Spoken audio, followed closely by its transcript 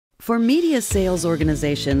For media sales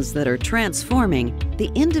organizations that are transforming,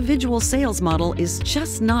 the individual sales model is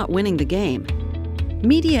just not winning the game.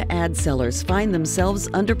 Media ad sellers find themselves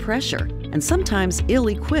under pressure and sometimes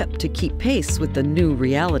ill-equipped to keep pace with the new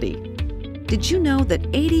reality. Did you know that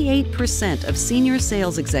 88% of senior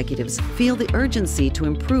sales executives feel the urgency to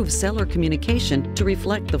improve seller communication to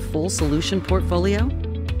reflect the full solution portfolio?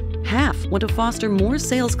 Half want to foster more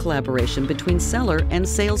sales collaboration between seller and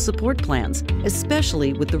sales support plans,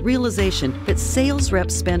 especially with the realization that sales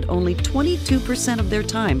reps spend only 22% of their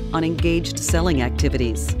time on engaged selling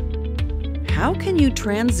activities. How can you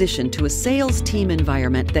transition to a sales team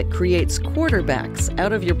environment that creates quarterbacks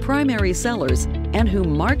out of your primary sellers and who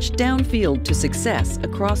march downfield to success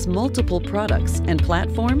across multiple products and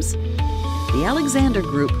platforms? The Alexander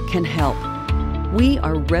Group can help. We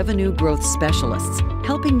are revenue growth specialists,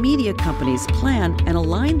 helping media companies plan and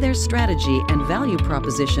align their strategy and value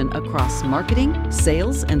proposition across marketing,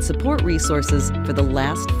 sales, and support resources for the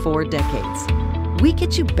last 4 decades. We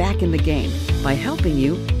get you back in the game by helping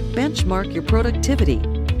you benchmark your productivity,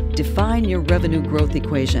 define your revenue growth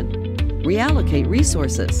equation, reallocate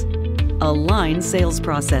resources, align sales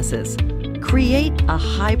processes, create a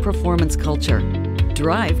high-performance culture,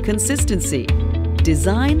 drive consistency,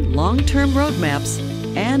 design long-term roadmaps,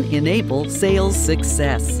 and enable sales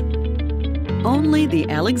success. Only the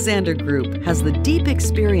Alexander Group has the deep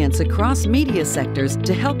experience across media sectors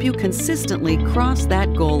to help you consistently cross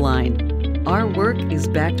that goal line. Our work is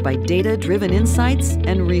backed by data-driven insights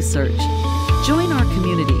and research. Join our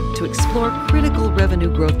community to explore critical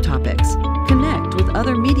revenue growth topics, connect with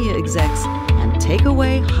other media execs, and take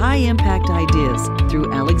away high-impact ideas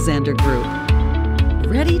through Alexander Group.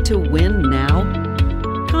 Ready to win now?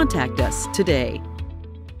 Contact us today.